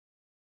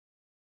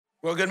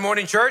Well, good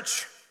morning,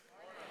 church.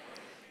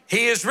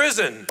 He is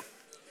risen.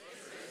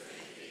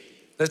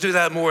 Let's do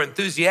that more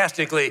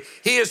enthusiastically.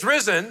 He is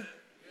risen.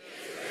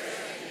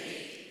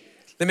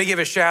 Let me give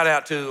a shout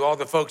out to all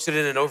the folks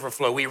sitting in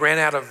overflow. We ran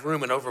out of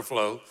room in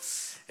overflow.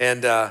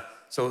 And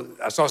so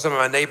I saw some of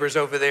my neighbors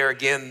over there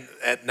again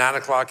at 9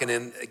 o'clock and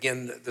then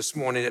again this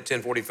morning at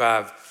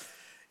 10:45.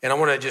 And I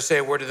want to just say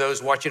a word to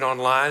those watching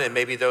online, and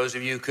maybe those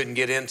of you who couldn't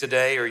get in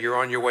today, or you're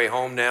on your way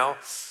home now,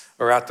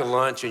 or out to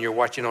lunch and you're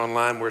watching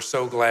online. We're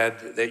so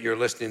glad that you're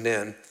listening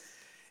in.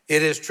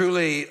 It is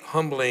truly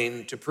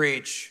humbling to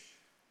preach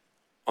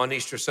on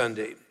Easter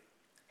Sunday.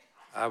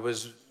 I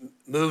was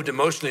moved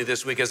emotionally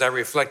this week as I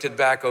reflected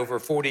back over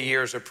 40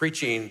 years of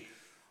preaching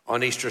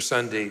on Easter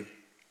Sunday.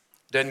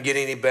 Doesn't get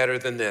any better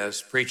than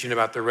this, preaching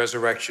about the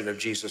resurrection of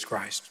Jesus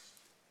Christ.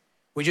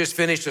 We just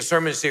finished a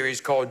sermon series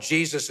called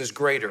Jesus is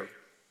Greater.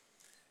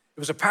 It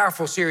was a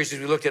powerful series as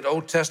we looked at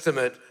Old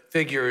Testament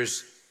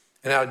figures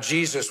and how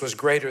Jesus was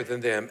greater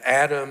than them.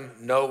 Adam,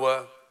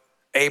 Noah,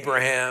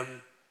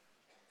 Abraham,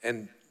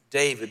 and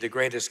David, the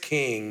greatest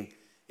king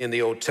in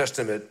the Old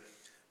Testament.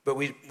 But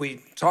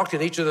we talked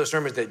in each of those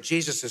sermons that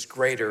Jesus is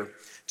greater.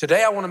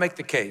 Today, I want to make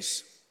the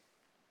case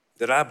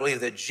that I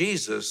believe that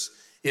Jesus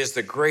is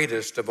the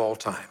greatest of all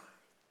time.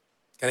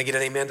 Can I get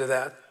an amen to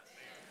that? Amen.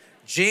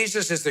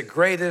 Jesus is the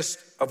greatest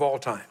of all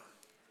time.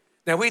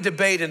 Now, we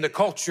debate in the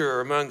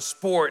culture among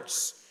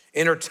sports,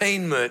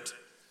 entertainment,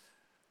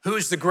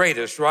 who's the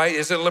greatest, right?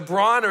 Is it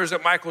LeBron or is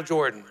it Michael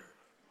Jordan?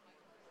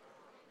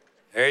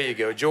 There you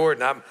go,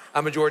 Jordan.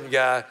 I'm a Jordan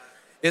guy.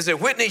 Is it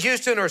Whitney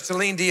Houston or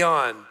Celine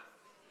Dion?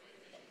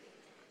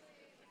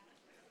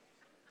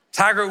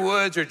 Tiger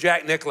Woods or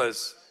Jack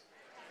Nicklaus?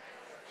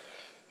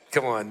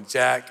 Come on,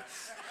 Jack.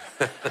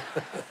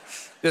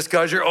 Just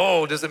because you're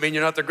old doesn't mean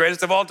you're not the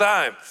greatest of all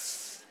time.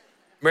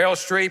 Meryl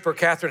Streep or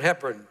Katharine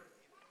Hepburn?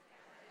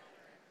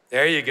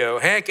 There you go.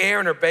 Hank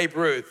Aaron or Babe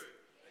Ruth?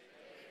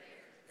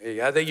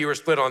 I think you were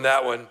split on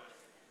that one.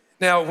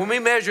 Now, when we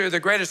measure the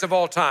greatest of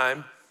all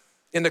time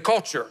in the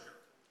culture,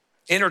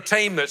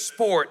 entertainment,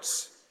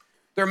 sports,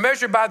 they're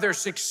measured by their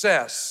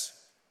success,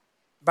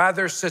 by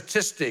their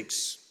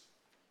statistics,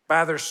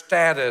 by their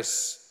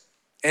status,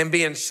 and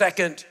being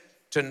second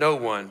to no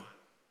one.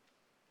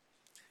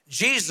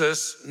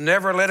 Jesus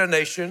never led a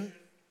nation.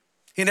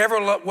 He never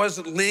was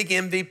league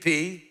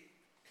MVP.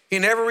 He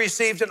never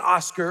received an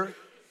Oscar.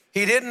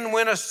 He didn't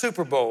win a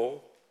Super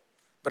Bowl.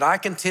 But I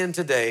contend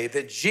today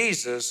that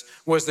Jesus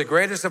was the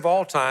greatest of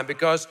all time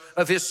because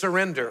of his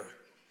surrender,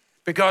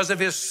 because of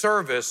his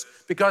service,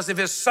 because of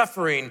his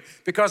suffering,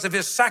 because of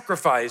his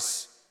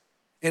sacrifice,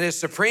 and his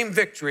supreme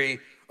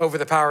victory over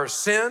the power of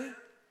sin,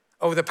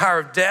 over the power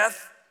of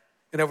death,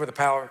 and over the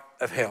power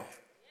of hell.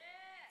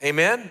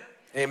 Amen?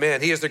 Amen.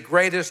 He is the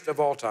greatest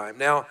of all time.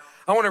 Now,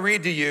 I want to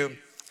read to you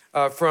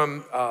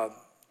from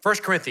 1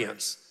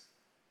 Corinthians.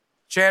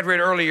 Chad read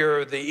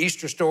earlier the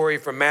Easter story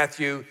from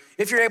Matthew.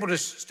 If you're able to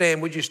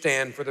stand, would you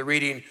stand for the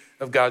reading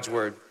of God's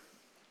word?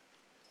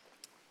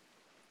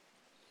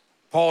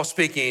 Paul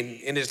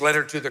speaking in his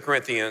letter to the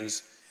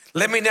Corinthians,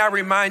 "Let me now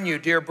remind you,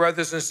 dear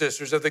brothers and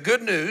sisters, of the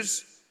good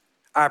news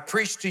I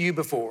preached to you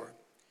before.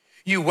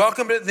 You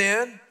welcomed it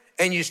then,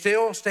 and you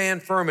still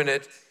stand firm in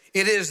it.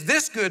 It is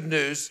this good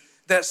news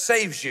that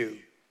saves you,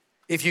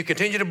 if you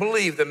continue to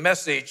believe the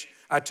message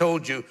I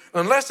told you,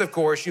 unless, of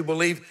course, you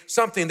believe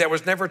something that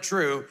was never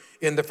true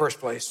in the first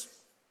place.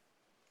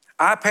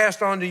 I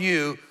passed on to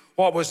you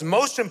what was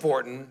most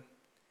important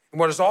and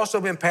what has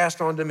also been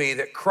passed on to me,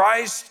 that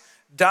Christ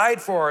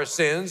died for our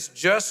sins,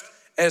 just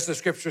as the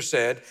scripture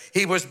said.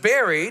 He was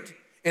buried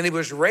and he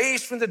was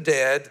raised from the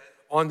dead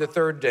on the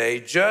third day,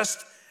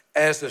 just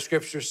as the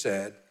scripture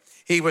said.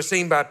 He was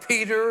seen by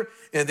Peter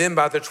and then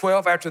by the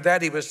 12. After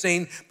that, he was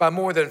seen by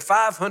more than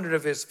 500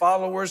 of his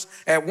followers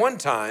at one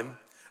time,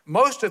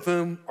 most of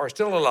whom are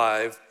still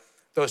alive,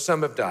 though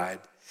some have died.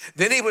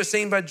 Then he was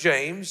seen by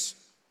James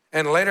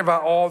and later by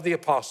all the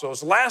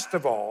apostles. Last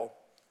of all,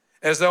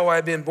 as though I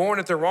had been born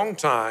at the wrong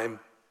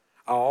time,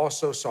 I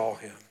also saw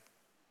him.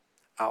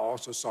 I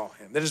also saw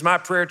him." That is my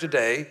prayer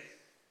today,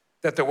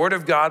 that the word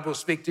of God will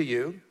speak to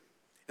you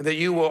and that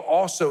you will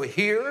also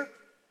hear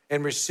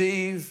and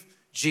receive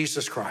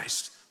Jesus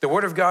Christ. The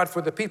word of God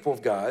for the people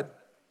of God.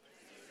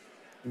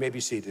 You may be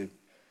seated.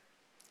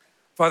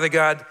 Father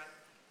God,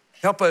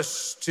 help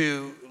us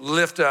to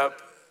lift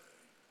up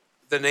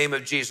the name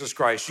of Jesus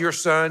Christ, your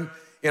Son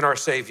and our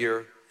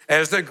Savior,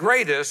 as the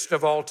greatest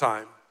of all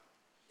time.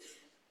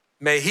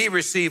 May he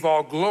receive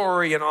all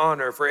glory and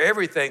honor for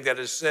everything that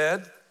is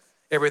said,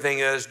 everything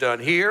that is done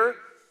here,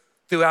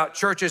 throughout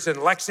churches in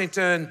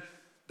Lexington,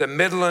 the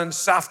Midlands,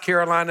 South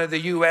Carolina, the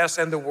U.S.,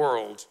 and the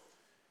world.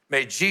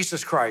 May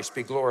Jesus Christ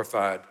be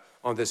glorified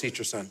on this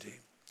Easter Sunday.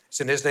 It's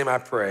in his name I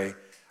pray,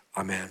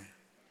 amen.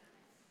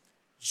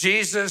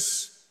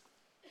 Jesus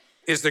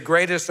is the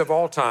greatest of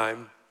all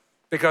time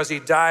because he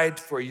died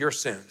for your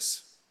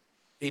sins.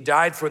 He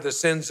died for the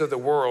sins of the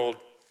world.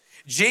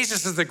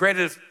 Jesus is the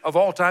greatest of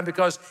all time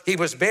because he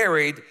was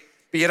buried,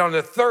 but yet on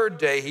the third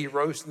day he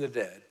rose from the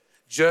dead,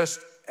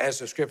 just as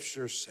the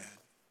scriptures said.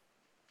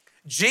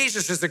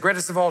 Jesus is the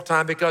greatest of all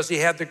time because he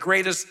had the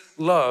greatest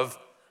love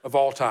of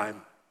all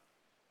time.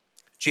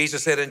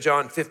 Jesus said in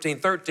John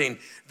 15:13,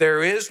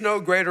 there is no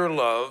greater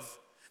love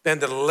than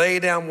to lay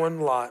down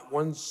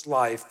one's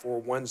life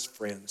for one's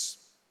friends.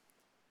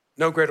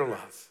 No greater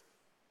love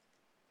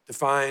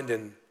defined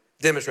and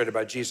demonstrated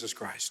by Jesus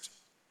Christ.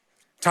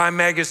 Time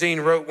magazine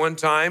wrote one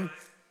time,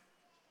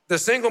 the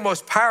single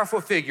most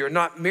powerful figure,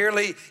 not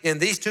merely in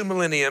these 2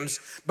 millenniums,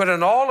 but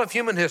in all of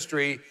human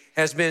history,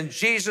 has been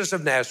Jesus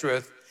of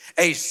Nazareth.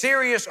 A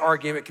serious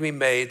argument can be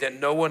made that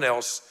no one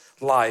else's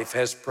life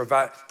has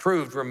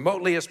proved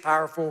remotely as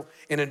powerful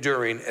and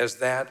enduring as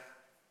that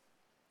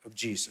of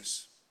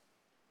Jesus.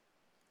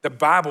 The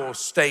Bible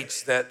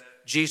states that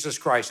Jesus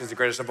Christ is the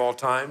greatest of all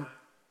time.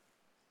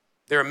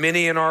 There are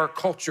many in our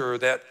culture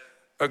that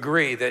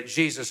agree that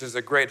Jesus is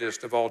the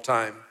greatest of all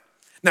time.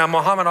 Now,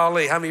 Muhammad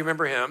Ali, how many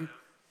remember him?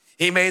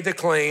 He made the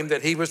claim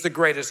that he was the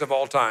greatest of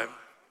all time.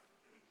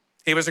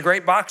 He was a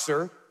great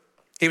boxer.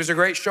 He was a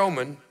great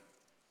showman.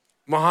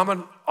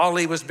 Muhammad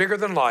Ali was bigger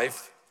than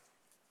life,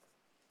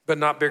 but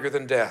not bigger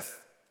than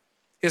death.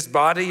 His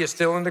body is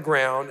still in the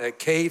ground at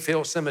Cave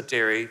Hill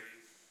Cemetery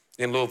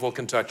in Louisville,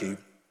 Kentucky.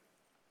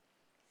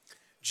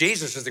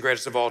 Jesus is the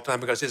greatest of all time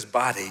because his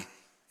body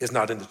is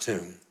not in the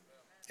tomb.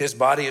 His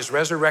body is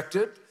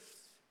resurrected.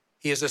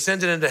 He has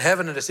ascended into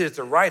heaven and is seated at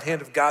the right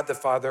hand of God the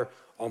Father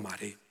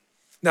Almighty.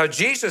 Now,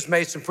 Jesus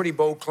made some pretty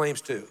bold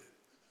claims too.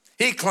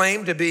 He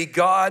claimed to be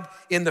God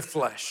in the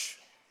flesh,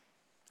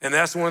 and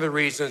that's one of the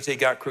reasons he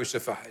got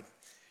crucified.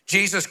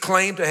 Jesus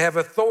claimed to have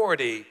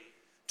authority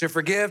to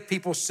forgive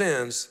people's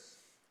sins.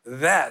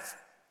 That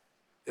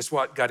is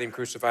what got him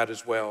crucified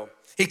as well.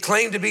 He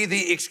claimed to be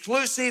the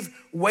exclusive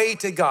way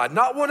to God,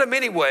 not one of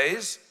many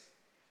ways,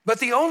 but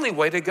the only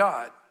way to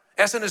God.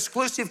 That's an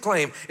exclusive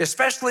claim,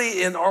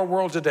 especially in our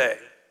world today.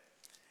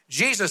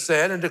 Jesus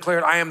said and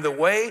declared, I am the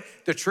way,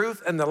 the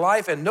truth, and the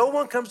life, and no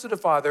one comes to the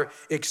Father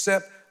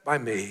except by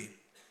me.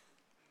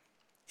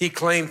 He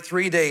claimed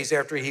 3 days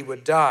after he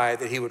would die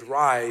that he would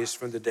rise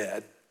from the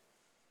dead.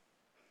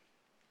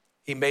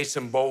 He made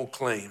some bold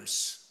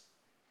claims.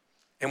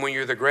 And when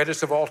you're the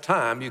greatest of all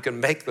time, you can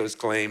make those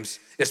claims,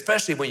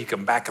 especially when you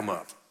can back them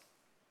up.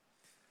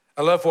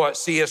 I love what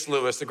C.S.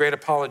 Lewis, the great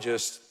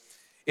apologist,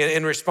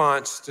 in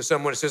response to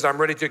someone who says, I'm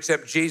ready to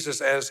accept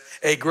Jesus as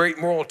a great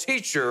moral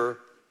teacher,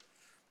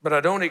 but I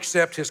don't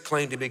accept his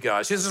claim to be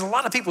God. See, there's a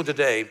lot of people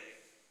today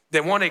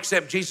that want to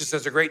accept Jesus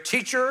as a great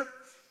teacher,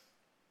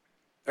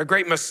 a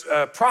great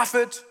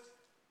prophet,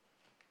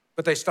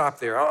 but they stop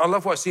there. I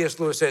love what C.S.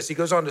 Lewis says. He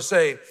goes on to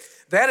say,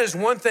 that is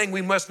one thing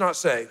we must not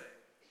say.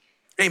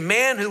 A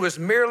man who was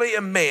merely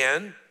a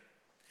man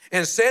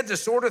and said the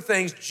sort of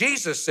things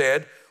Jesus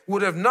said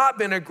would have not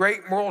been a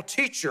great moral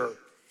teacher.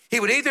 He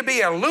would either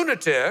be a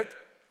lunatic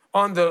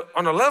on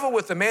a level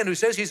with the man who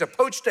says he's a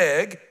poached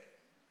egg,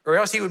 or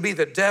else he would be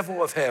the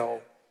devil of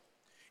hell.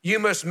 You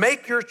must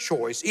make your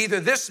choice. Either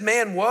this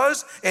man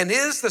was and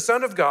is the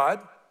Son of God,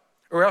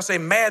 or else a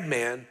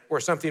madman or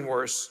something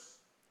worse.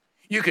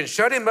 You can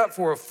shut him up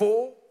for a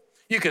fool.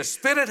 You can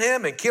spit at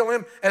him and kill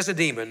him as a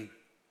demon,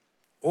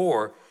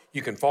 or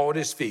you can fall at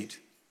his feet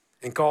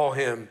and call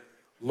him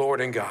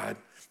Lord and God.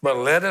 But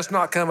let us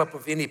not come up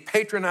with any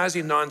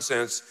patronizing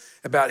nonsense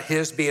about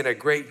his being a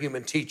great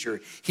human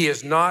teacher. He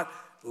has not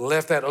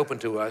left that open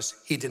to us.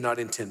 He did not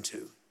intend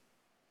to.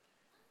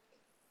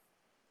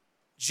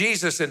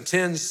 Jesus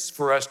intends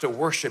for us to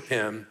worship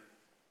him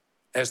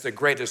as the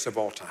greatest of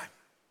all time.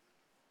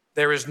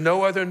 There is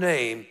no other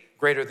name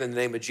greater than the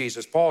name of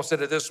Jesus. Paul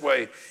said it this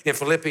way in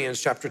Philippians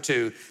chapter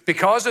 2.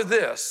 Because of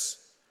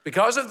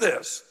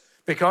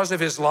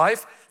his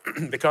life,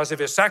 because of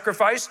his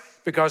sacrifice,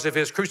 because of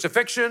his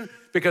crucifixion,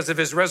 because of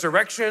his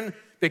resurrection,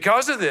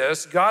 because of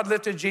this, God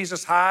lifted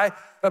Jesus high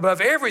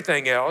above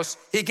everything else.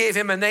 He gave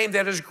him a name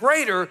that is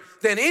greater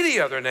than any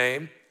other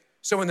name.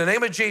 So when the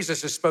name of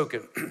Jesus is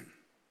spoken,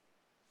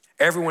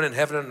 everyone in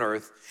heaven and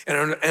earth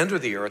and under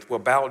the earth will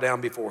bow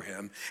down before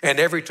him, and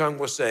every tongue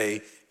will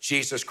say,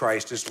 Jesus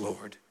Christ is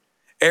Lord.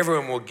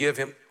 Everyone will give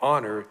him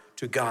honor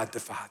to God the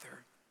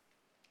Father.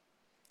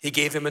 He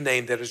gave him a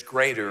name that is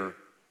greater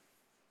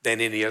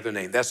than any other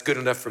name. That's good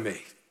enough for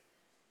me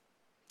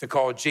to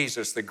call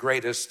Jesus the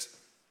greatest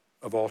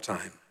of all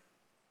time.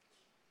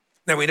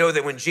 Now we know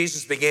that when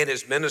Jesus began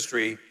his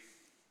ministry,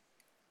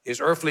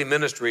 his earthly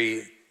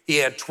ministry, he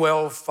had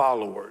 12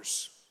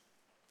 followers,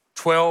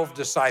 12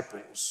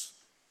 disciples.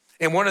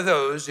 And one of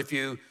those, if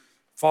you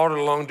followed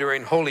along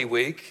during Holy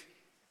Week,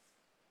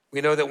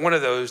 we know that one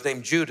of those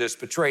named Judas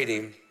betrayed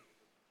him.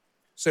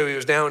 So he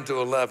was down to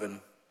 11.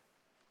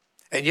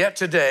 And yet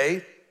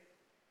today,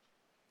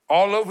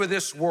 all over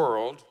this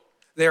world,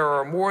 there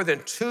are more than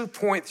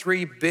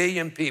 2.3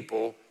 billion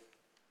people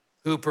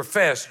who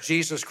profess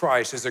Jesus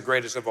Christ as the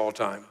greatest of all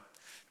time.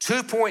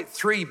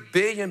 2.3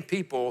 billion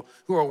people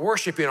who are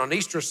worshiping on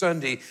Easter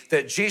Sunday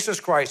that Jesus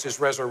Christ is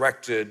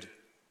resurrected.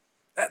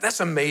 That's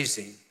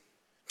amazing.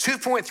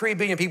 2.3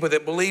 billion people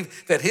that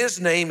believe that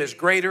his name is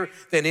greater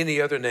than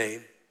any other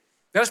name.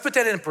 Now let's put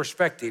that in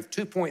perspective,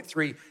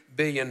 2.3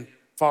 billion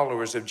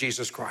followers of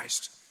Jesus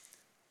Christ.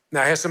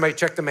 Now, I had somebody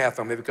check the math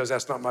on me because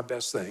that's not my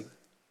best thing.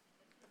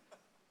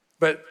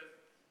 But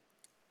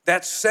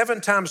that's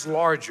 7 times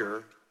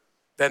larger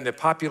than the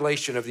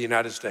population of the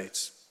United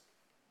States.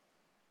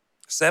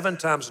 7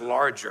 times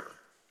larger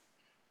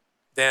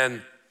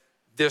than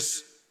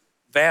this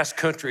vast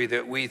country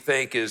that we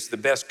think is the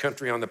best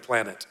country on the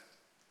planet.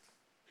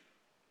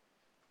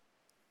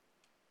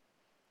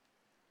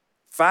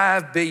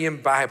 5 billion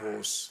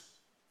Bibles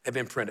have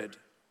been printed.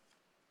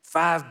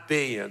 5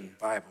 billion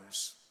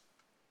Bibles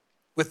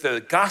with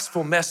the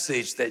gospel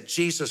message that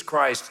Jesus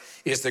Christ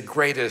is the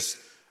greatest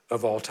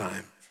of all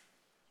time.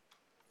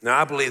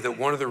 Now, I believe that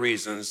one of the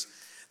reasons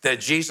that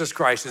Jesus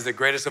Christ is the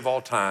greatest of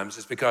all times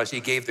is because he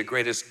gave the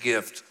greatest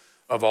gift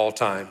of all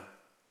time.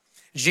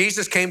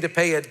 Jesus came to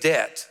pay a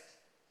debt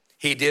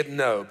he didn't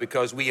know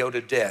because we owed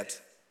a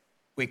debt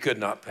we could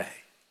not pay.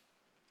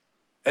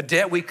 A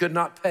debt we could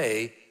not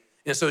pay,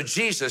 and so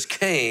Jesus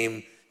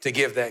came to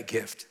give that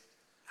gift.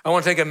 I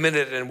want to take a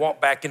minute and walk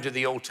back into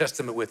the Old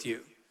Testament with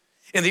you.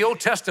 In the Old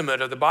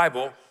Testament of the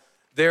Bible,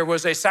 there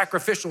was a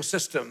sacrificial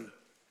system.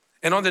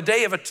 And on the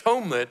Day of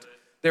Atonement,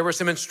 there were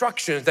some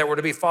instructions that were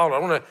to be followed. I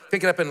want to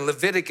pick it up in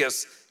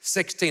Leviticus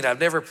 16. I've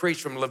never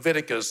preached from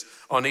Leviticus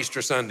on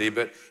Easter Sunday,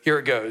 but here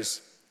it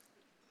goes.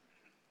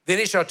 Then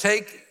he shall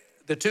take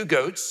the 2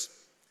 goats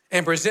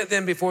and present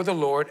them before the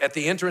Lord at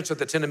the entrance of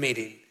the tent of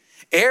meeting.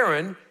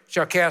 Aaron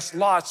shall cast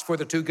lots for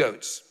the 2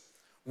 goats,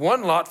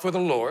 1 lot for the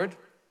Lord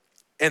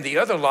and the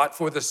other lot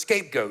for the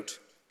scapegoat.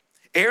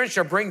 Aaron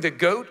shall bring the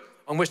goat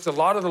on which the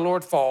lot of the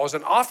Lord falls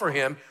and offer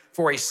him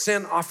for a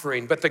sin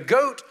offering. But the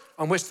goat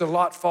on which the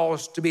lot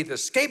falls to be the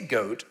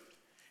scapegoat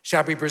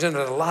shall be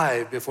presented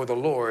alive before the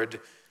Lord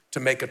to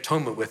make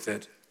atonement with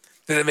it,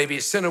 that it may be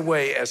sent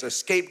away as a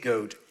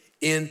scapegoat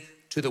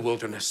into the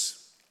wilderness.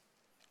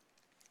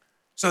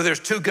 So there's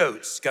 2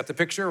 goats. Got the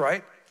picture,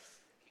 right?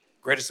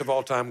 Greatest of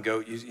all time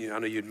goat. I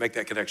know you'd make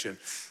that connection.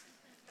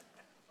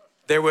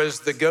 There was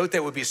the goat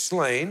that would be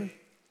slain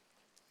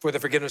for the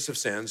forgiveness of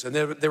sins. And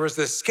there was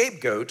the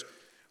scapegoat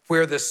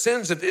where the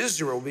sins of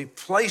Israel would be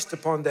placed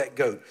upon that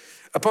goat,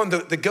 upon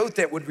the goat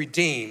that would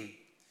redeem.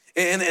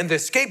 And the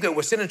scapegoat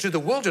was sent into the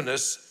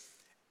wilderness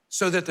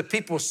so that the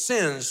people's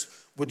sins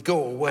would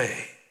go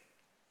away.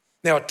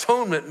 Now,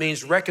 atonement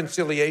means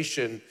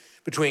reconciliation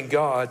between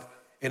God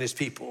and his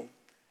people.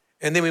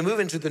 And then we move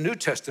into the New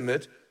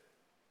Testament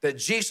that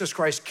Jesus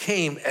Christ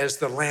came as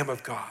the Lamb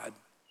of God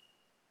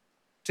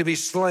to be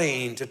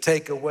slain to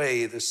take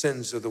away the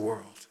sins of the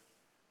world.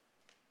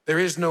 There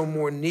is no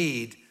more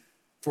need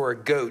for a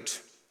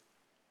goat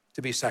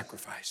to be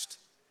sacrificed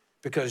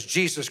because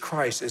Jesus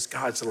Christ is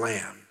God's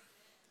Lamb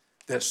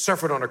that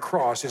suffered on a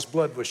cross. His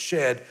blood was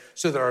shed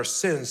so that our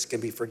sins can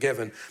be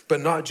forgiven.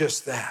 But not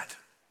just that.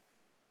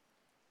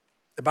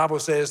 The Bible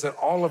says that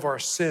all of our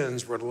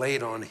sins were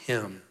laid on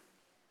him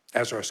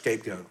as our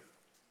scapegoat.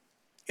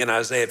 In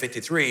Isaiah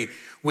 53,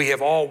 we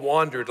have all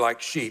wandered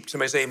like sheep.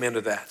 Somebody say amen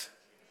to that.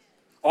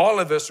 All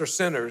of us are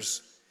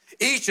sinners.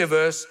 Each of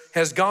us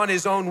has gone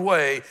his own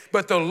way,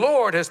 but the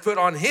Lord has put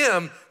on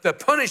him the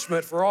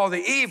punishment for all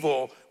the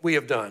evil we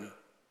have done.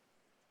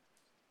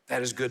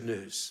 That is good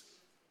news.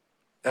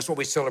 That's what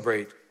we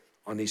celebrate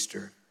on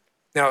Easter.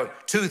 Now,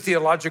 2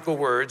 theological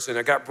words, and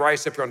I got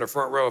Bryce up here on the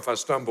front row if I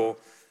stumble.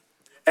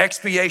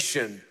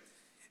 Expiation.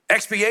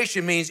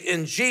 Expiation means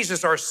in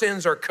Jesus our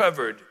sins are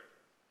covered.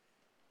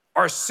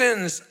 Our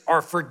sins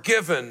are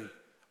forgiven.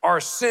 Our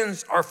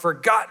sins are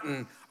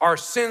forgotten. Our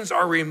sins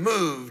are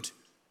removed.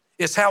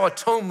 It's how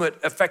atonement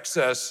affects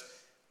us.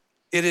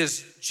 It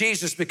is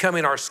Jesus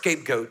becoming our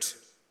scapegoat,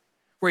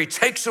 where he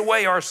takes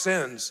away our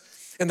sins.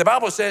 And the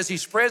Bible says he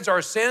spreads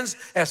our sins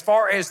as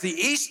far as the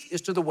east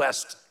is to the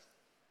west.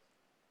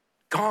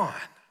 Gone.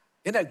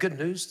 Isn't that good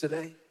news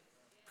today?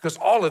 Because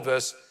all of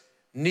us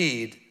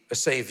need a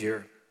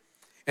Savior.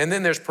 And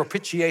then there's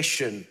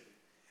propitiation.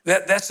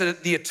 That's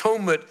the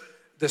atonement,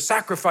 the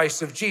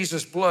sacrifice of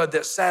Jesus' blood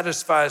that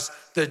satisfies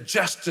the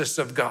justice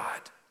of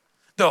God,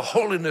 the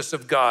holiness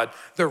of God,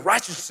 the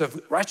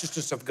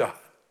righteousness of God.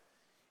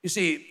 You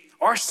see,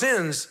 our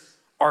sins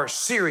are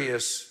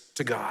serious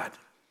to God,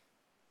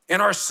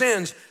 and our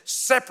sins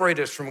separate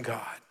us from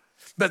God.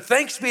 But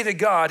thanks be to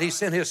God, he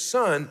sent his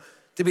Son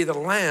to be the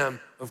Lamb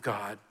of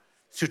God,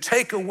 to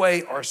take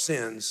away our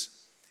sins.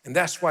 And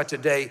that's why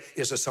today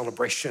is a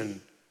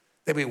celebration,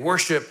 that we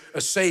worship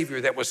a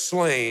Savior that was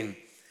slain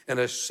and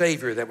a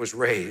Savior that was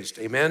raised.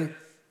 Amen?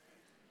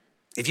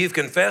 If you've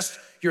confessed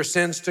your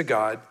sins to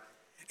God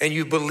and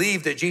you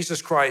believe that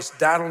Jesus Christ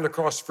died on the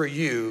cross for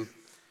you,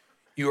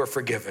 you are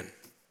forgiven.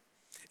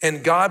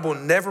 And God will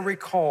never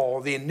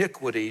recall the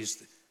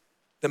iniquities,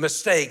 the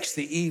mistakes,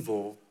 the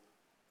evil,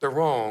 the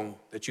wrong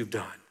that you've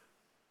done.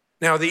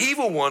 Now, the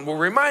evil one will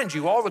remind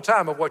you all the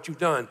time of what you've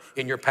done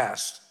in your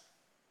past.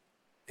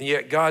 And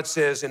yet God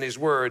says in his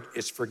word,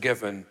 it's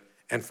forgiven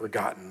and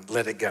forgotten.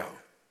 Let it go.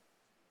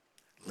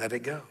 Let it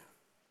go.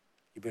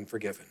 You've been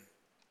forgiven.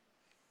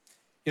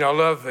 You know, I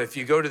love if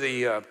you go to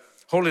the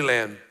Holy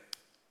Land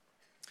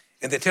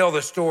and they tell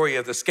the story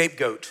of the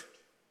scapegoat.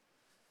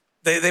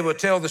 They will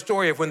tell the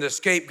story of when the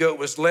scapegoat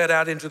was led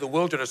out into the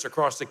wilderness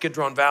across the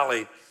Kidron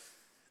Valley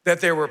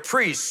that there were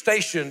priests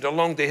stationed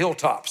along the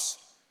hilltops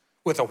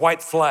with a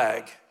white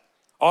flag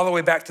all the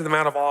way back to the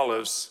Mount of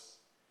Olives.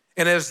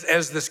 And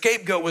as the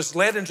scapegoat was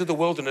led into the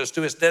wilderness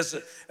to its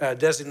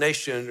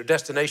destination,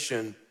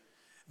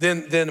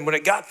 then when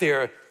it got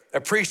there,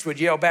 a priest would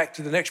yell back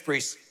to the next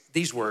priest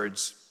these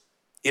words,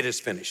 "It is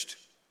finished."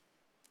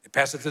 They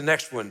pass it to the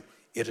next one,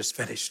 "It is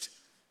finished.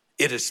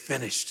 It is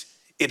finished.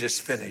 It is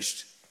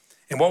finished."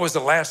 And what was the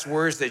last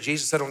words that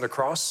Jesus said on the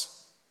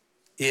cross?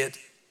 It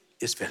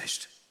is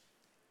finished.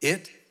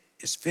 It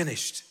is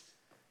finished.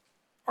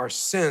 Our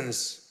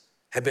sins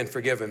have been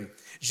forgiven.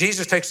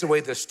 Jesus takes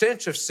away the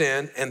stench of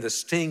sin and the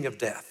sting of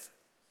death.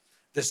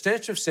 The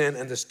stench of sin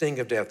and the sting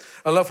of death.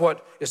 I love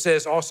what it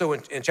says also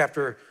in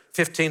chapter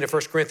 15 of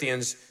 1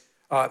 Corinthians.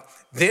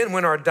 Then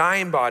when our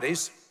dying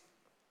bodies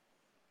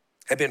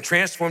have been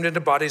transformed into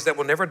bodies that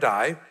will never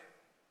die,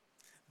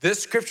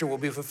 this scripture will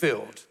be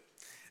fulfilled.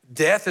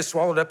 Death is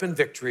swallowed up in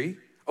victory.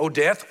 O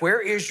death, where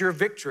is your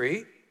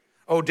victory?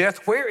 O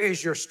death, where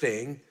is your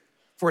sting?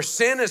 For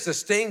sin is the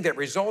sting that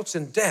results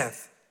in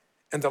death,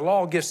 and the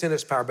law gives sin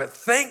its power. But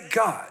thank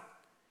God,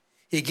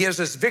 he gives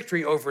us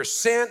victory over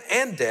sin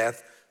and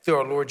death through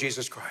our Lord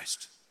Jesus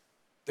Christ.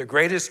 The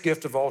greatest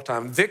gift of all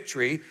time,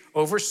 victory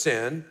over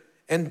sin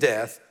and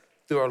death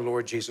through our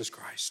Lord Jesus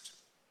Christ.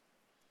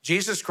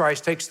 Jesus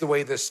Christ takes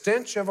away the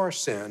stench of our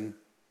sin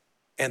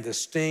and the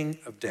sting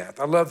of death.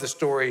 I love the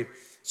story.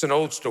 It's an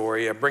old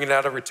story. I'm bringing it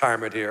out of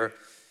retirement here.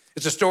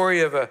 It's a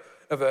story of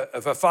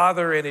a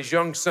father and his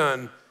young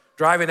son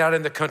driving out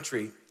in the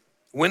country.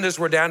 Windows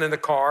were down in the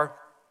car,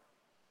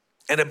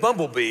 and a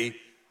bumblebee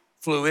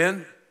flew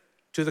in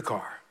to the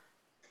car.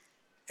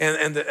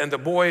 And the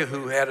boy,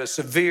 who had a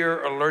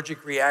severe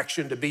allergic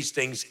reaction to bee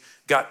stings,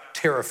 got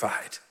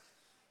terrified.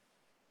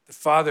 The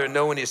father,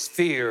 knowing his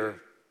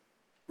fear,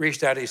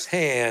 reached out his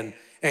hand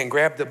and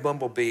grabbed the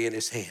bumblebee in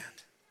his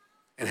hand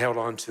and held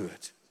on to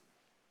it.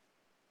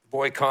 The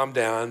boy calmed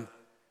down,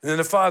 and then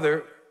the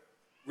father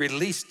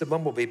released the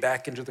bumblebee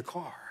back into the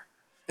car.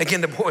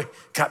 Again, the boy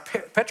got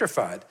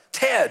petrified.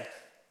 Ted!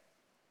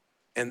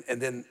 And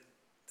then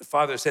the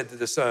father said to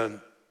the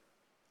son,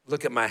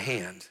 "Look at my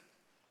hand."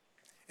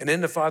 And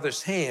in the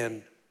father's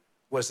hand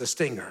was a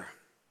stinger.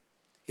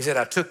 He said,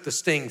 "I took the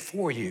sting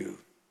for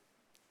you.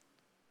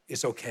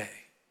 It's okay."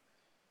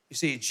 You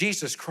see,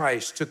 Jesus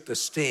Christ took the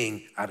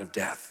sting out of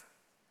death.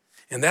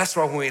 And that's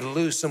why when we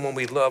lose someone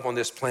we love on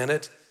this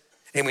planet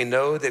and we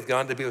know they've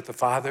gone to be with the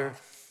Father,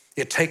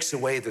 it takes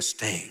away the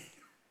sting.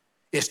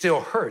 It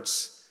still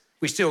hurts.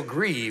 We still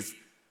grieve,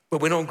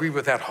 but we don't grieve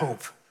without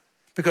hope,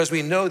 because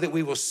we know that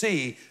we will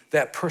see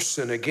that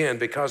person again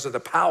because of the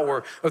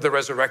power of the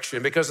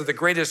resurrection, because of the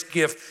greatest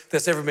gift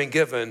that's ever been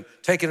given,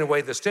 taking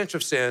away the stench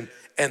of sin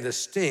and the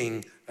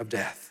sting of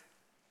death.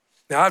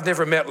 Now, I've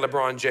never met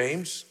LeBron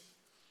James.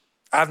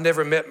 I've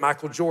never met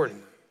Michael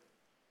Jordan.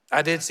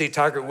 I did see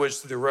Tiger Woods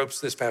through the ropes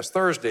this past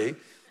Thursday.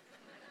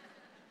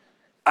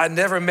 I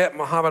never met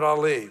Muhammad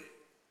Ali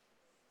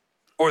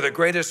or the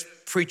greatest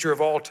preacher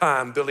of all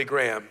time, Billy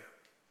Graham.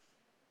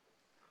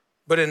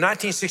 But in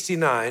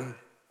 1969,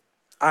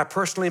 I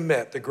personally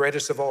met the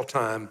greatest of all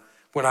time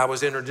when I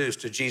was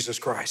introduced to Jesus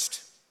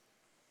Christ.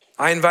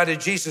 I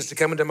invited Jesus to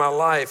come into my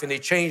life, and he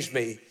changed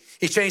me.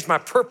 He changed my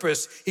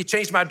purpose. He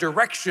changed my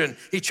direction.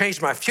 He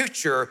changed my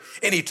future,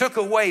 and he took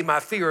away my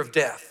fear of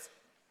death.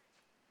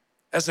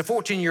 As a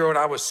 14-year-old,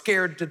 I was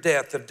scared to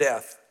death of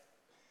death.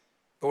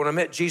 But when I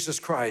met Jesus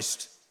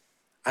Christ,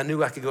 I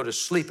knew I could go to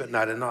sleep at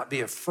night and not be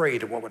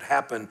afraid of what would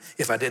happen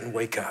if I didn't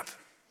wake up,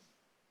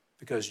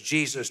 because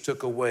Jesus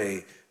took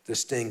away the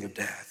sting of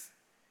death.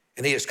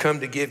 And he has come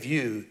to give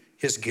you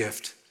his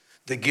gift,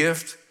 the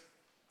gift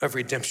of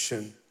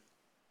redemption.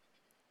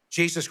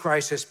 Jesus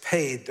Christ has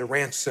paid the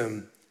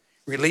ransom,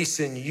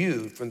 releasing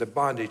you from the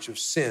bondage of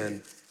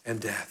sin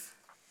and death.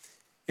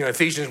 You know,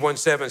 Ephesians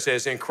 1:7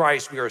 says, "In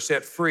Christ we are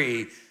set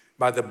free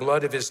by the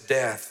blood of his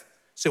death,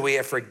 so we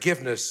have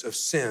forgiveness of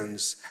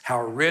sins.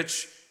 How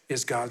rich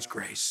is God's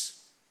grace."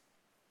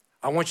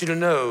 I want you to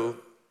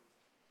know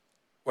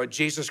what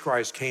Jesus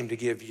Christ came to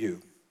give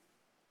you.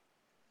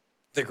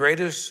 The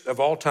greatest of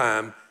all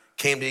time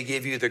came to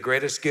give you the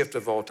greatest gift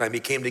of all time. He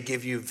came to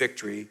give you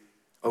victory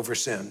over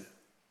sin.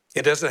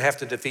 It doesn't have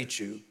to defeat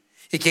you.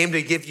 He came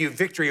to give you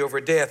victory over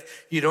death.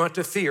 You don't have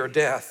to fear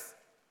death.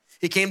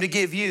 He came to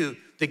give you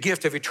the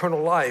gift of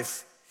eternal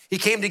life. He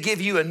came to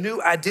give you a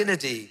new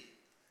identity,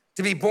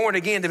 to be born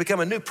again, to become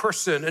a new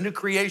person, a new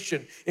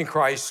creation in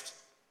Christ.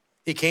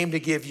 He came to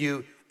give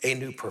you a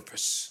new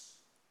purpose.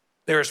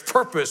 There is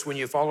purpose when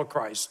you follow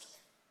Christ,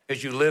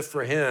 as you live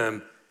for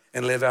him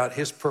and live out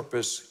his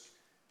purpose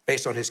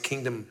based on his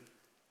kingdom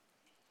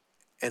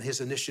and his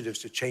initiatives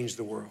to change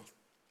the world.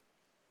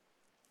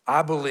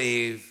 I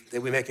believe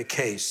that we make a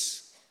case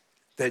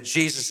that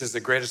Jesus is the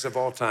greatest of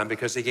all time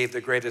because he gave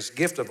the greatest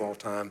gift of all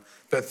time.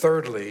 But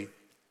thirdly,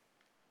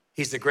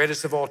 he's the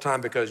greatest of all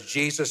time because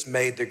Jesus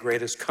made the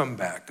greatest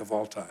comeback of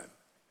all time.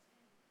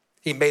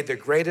 He made the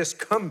greatest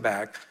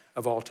comeback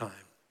of all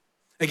time.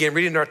 Again,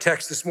 reading our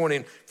text this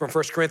morning from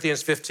 1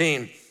 Corinthians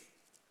 15,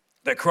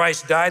 that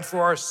Christ died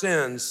for our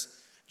sins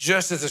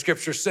just as the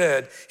scripture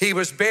said. He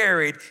was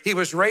buried. He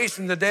was raised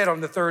from the dead on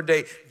the third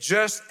day,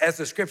 just as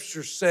the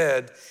scripture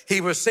said.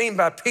 He was seen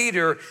by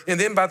Peter and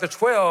then by the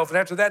 12. And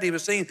after that, he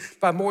was seen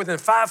by more than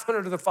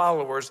 500 of the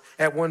followers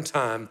at one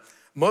time,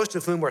 most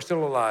of whom are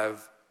still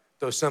alive,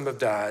 though some have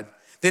died.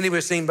 Then he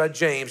was seen by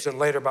James and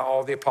later by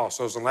all the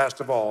apostles. And last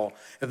of all,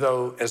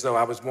 as though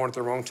I was born at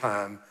the wrong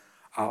time,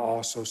 I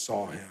also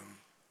saw him.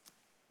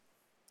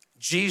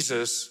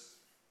 Jesus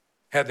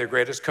had the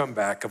greatest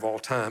comeback of all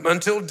time.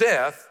 Until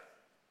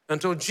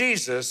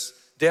Jesus,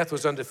 death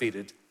was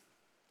undefeated.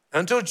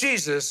 Until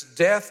Jesus,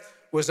 death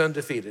was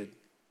undefeated.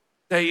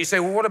 Now you say,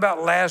 well, what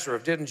about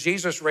Lazarus? Didn't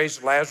Jesus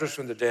raise Lazarus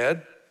from the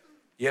dead?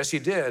 Yes, he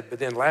did, but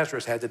then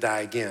Lazarus had to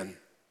die again.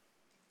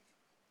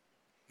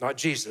 Not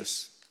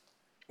Jesus.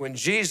 When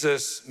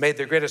Jesus made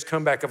the greatest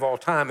comeback of all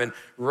time and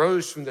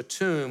rose from the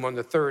tomb on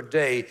the third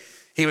day,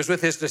 he was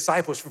with his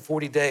disciples for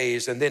 40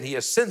 days, and then he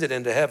ascended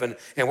into heaven.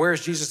 And where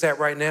is Jesus at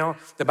right now?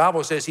 The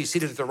Bible says he's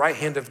seated at the right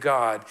hand of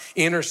God,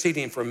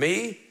 interceding for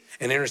me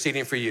and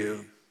interceding for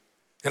you.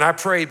 And I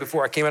prayed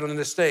before I came out on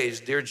the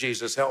stage, dear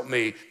Jesus, help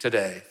me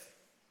today.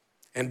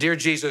 And dear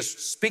Jesus,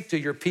 speak to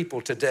your people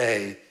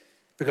today,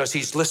 because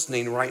he's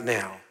listening right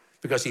now,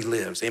 because he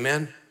lives,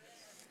 amen?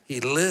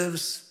 He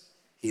lives,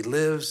 he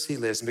lives, he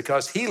lives. And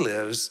because he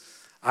lives,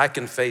 I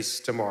can face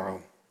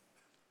tomorrow.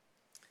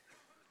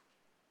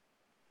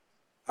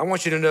 I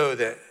want you to know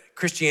that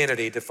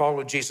Christianity, to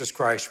follow Jesus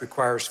Christ,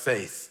 requires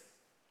faith.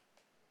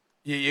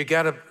 You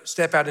got to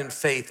step out in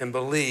faith and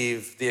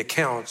believe the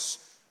accounts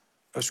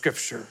of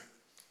Scripture.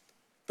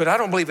 But I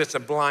don't believe it's a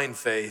blind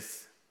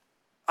faith.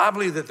 I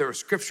believe that the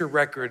Scripture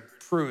record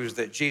proves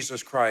that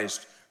Jesus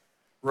Christ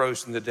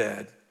rose from the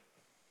dead.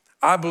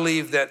 I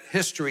believe that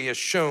history has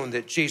shown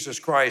that Jesus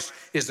Christ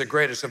is the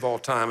greatest of all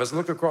time. As I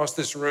look across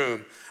this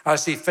room, I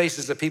see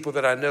faces of people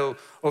that I know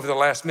over the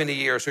last many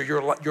years, so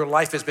your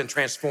life has been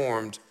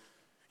transformed.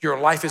 Your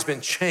life has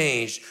been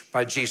changed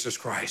by Jesus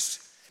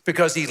Christ,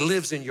 because he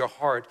lives in your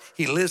heart,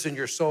 he lives in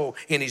your soul,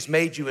 and he's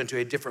made you into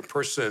a different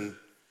person,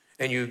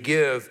 and you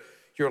give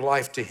your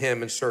life to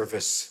him in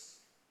service.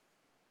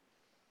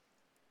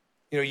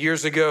 You know,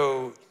 years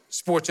ago,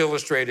 Sports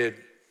Illustrated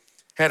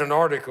had an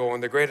article on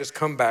the greatest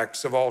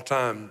comebacks of all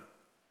time.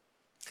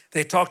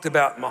 They talked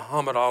about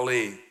Muhammad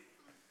Ali.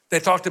 They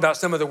talked about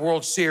some of the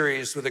World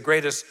Series with the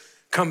greatest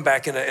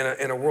comeback in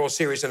a World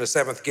Series in a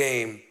seventh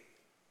game.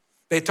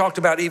 They talked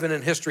about, even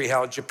in history,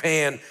 how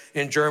Japan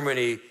and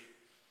Germany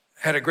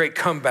had a great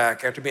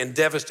comeback after being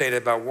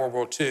devastated by World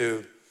War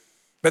II.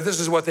 But this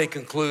is what they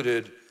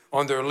concluded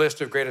on their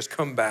list of greatest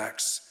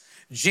comebacks.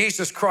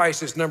 Jesus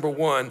Christ is number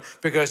one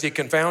because he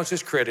confounds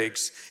his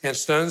critics and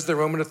stuns the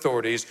Roman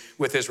authorities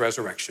with his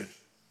resurrection.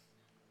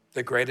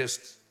 The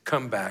greatest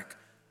comeback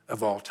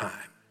of all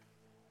time.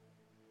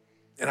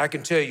 And I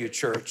can tell you,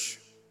 church,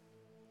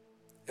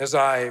 as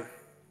I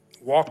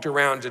walked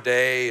around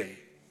today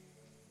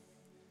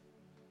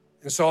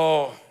and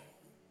saw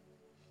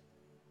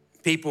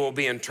people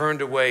being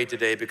turned away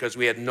today because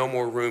we had no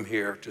more room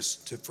here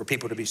for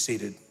people to be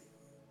seated,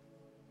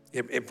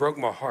 it broke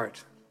my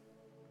heart.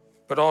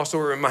 But also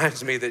it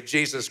reminds me that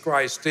Jesus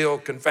Christ still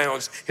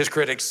confounds his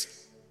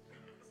critics.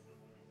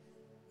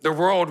 The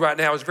world right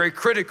now is very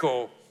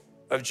critical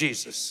of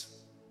Jesus,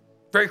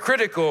 very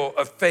critical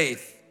of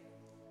faith,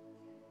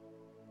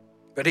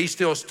 but he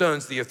still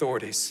stuns the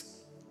authorities.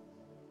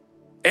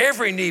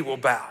 Every knee will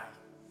bow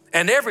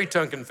and every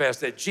tongue confess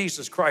that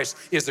Jesus Christ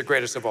is the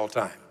greatest of all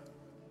time.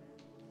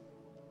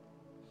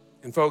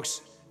 And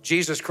folks,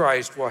 Jesus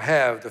Christ will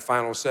have the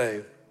final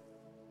say.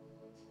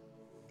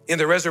 In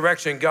the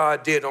resurrection,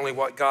 God did only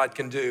what God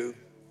can do.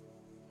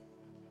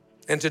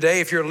 And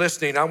today, if you're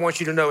listening, I want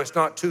you to know it's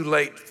not too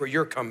late for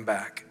your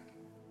comeback.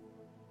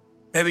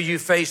 Maybe you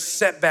face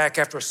setback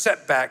after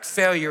setback,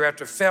 failure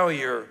after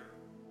failure,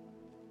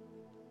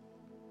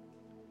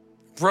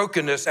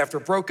 brokenness after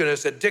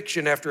brokenness,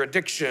 addiction after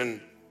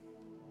addiction.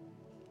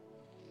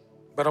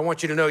 But I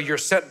want you to know your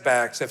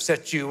setbacks have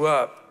set you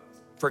up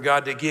for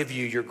God to give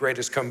you your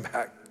greatest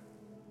comeback.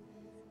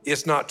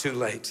 It's not too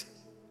late.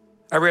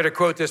 I read a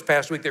quote this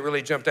past week that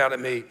really jumped out at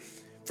me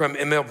from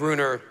M.L.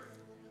 Bruner.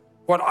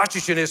 What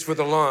oxygen is for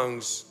the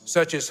lungs,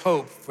 such is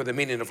hope for the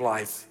meaning of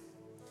life.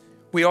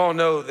 We all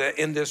know that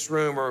in this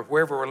room or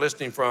wherever we're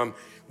listening from,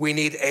 we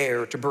need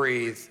air to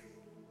breathe,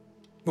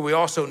 but we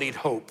also need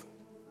hope.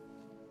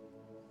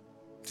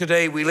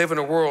 Today, we live in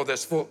a world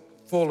that's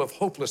full of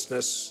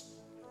hopelessness.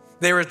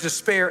 There is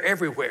despair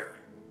everywhere.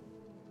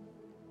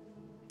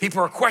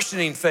 People are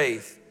questioning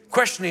faith,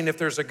 questioning if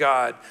there's a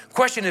God,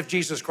 questioning if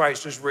Jesus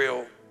Christ is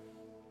real,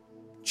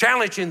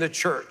 challenging the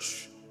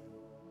church,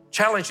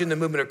 challenging the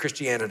movement of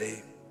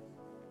Christianity.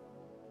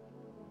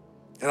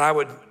 And I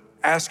would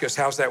ask us,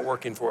 how's that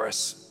working for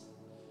us?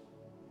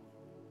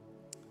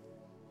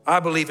 I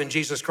believe in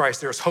Jesus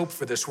Christ, there's hope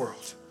for this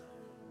world,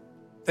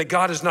 that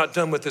God is not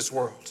done with this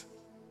world.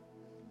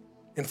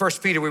 In 1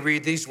 Peter, we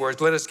read these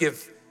words, let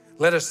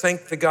us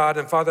thank the God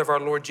and Father of our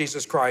Lord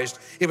Jesus Christ.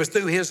 It was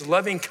through his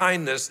loving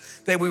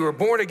kindness that we were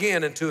born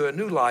again into a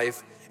new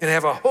life and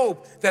have a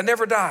hope that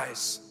never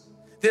dies.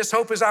 This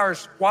hope is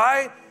ours.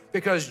 Why?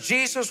 Because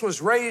Jesus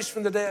was raised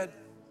from the dead.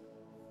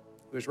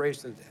 He was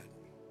raised from the dead.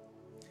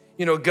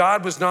 You know,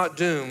 God was not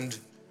doomed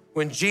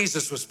when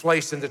Jesus was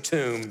placed in the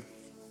tomb.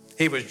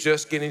 He was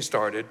just getting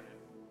started.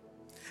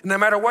 And no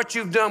matter what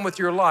you've done with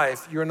your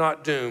life, you're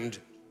not doomed.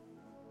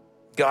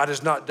 God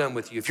is not done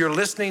with you. If you're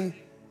listening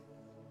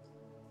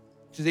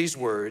to these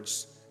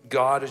words,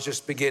 God is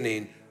just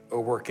beginning a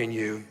work in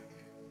you.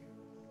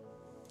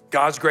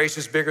 God's grace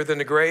is bigger than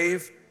the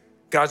grave.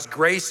 God's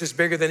grace is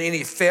bigger than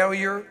any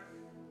failure.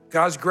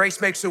 God's grace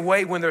makes a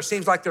way when there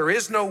seems like there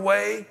is no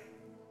way.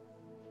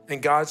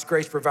 And God's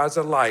grace provides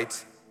a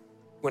light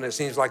when it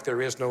seems like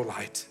there is no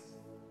light.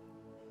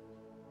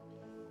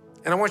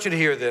 And I want you to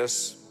hear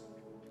this.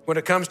 When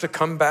it comes to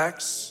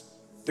comebacks,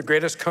 the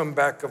greatest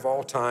comeback of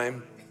all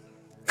time,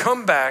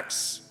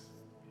 comebacks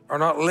are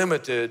not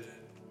limited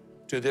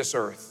to this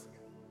earth.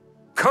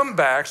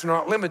 Comebacks are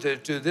not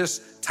limited to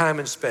this time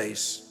and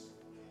space.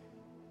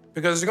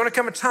 Because there's going to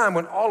come a time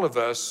when all of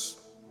us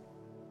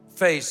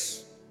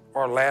face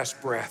our last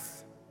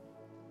breath.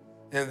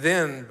 And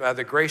then by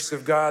the grace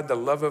of God, the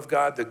love of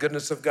God, the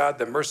goodness of God,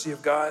 the mercy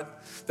of God,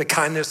 the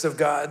kindness of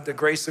God, the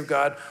grace of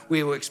God,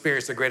 we will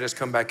experience the greatest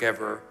comeback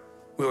ever.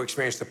 We will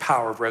experience the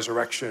power of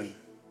resurrection.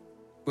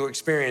 We will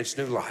experience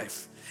new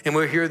life. And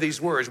we'll hear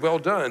these words, well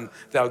done,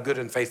 thou good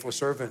and faithful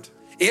servant.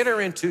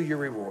 Enter into your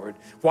reward.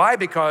 Why?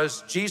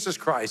 Because Jesus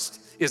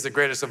Christ is the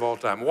greatest of all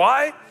time.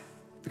 Why?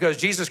 Because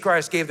Jesus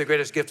Christ gave the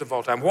greatest gift of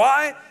all time.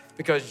 Why?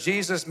 Because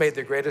Jesus made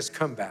the greatest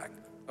comeback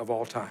of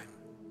all time.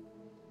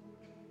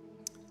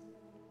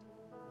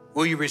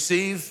 Will you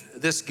receive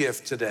this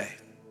gift today?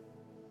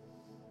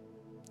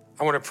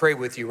 I want to pray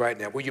with you right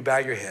now. Will you bow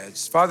your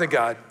heads? Father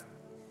God,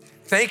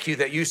 thank you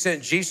that you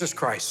sent Jesus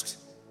Christ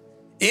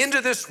into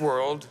this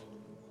world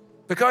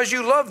because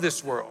you love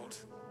this world.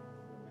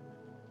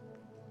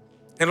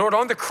 And Lord,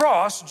 on the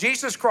cross,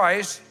 Jesus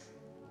Christ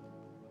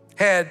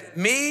had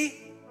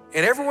me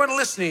and everyone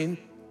listening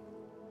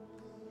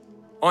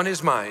on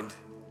his mind.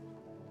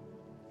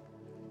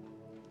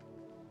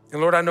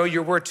 And Lord, I know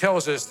your word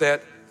tells us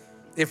that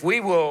if we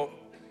will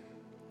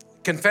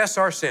confess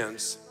our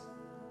sins,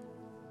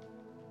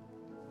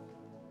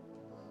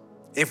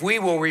 if we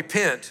will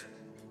repent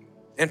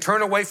and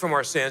turn away from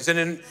our sins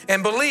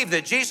and believe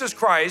that Jesus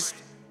Christ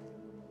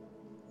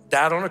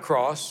died on a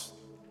cross,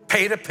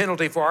 paid a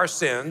penalty for our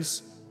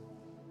sins,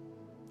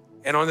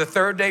 and on the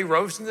third day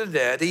rose from the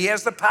dead, he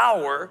has the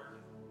power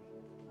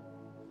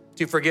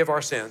to forgive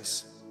our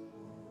sins.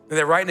 And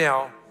that right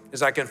now,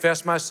 as I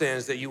confess my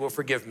sins, that you will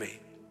forgive me.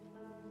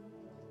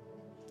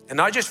 And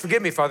not just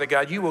forgive me, Father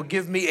God, you will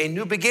give me a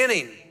new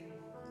beginning.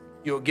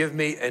 You will give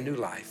me a new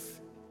life.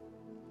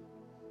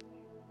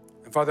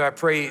 And Father, I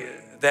pray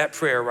that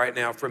prayer right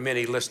now for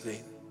many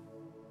listening.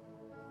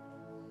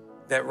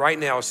 That right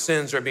now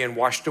sins are being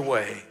washed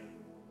away.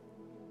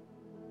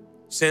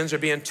 Sins are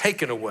being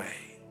taken away.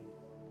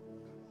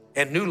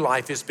 And new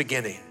life is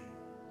beginning.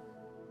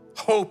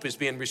 Hope is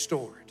being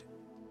restored.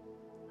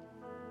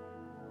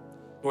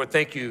 Lord,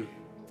 thank you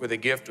for the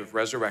gift of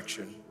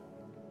resurrection.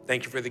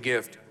 Thank you for the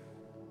gift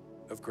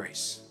of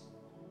grace.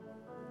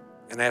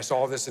 And I ask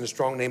all this in the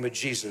strong name of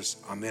Jesus.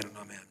 Amen and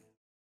amen.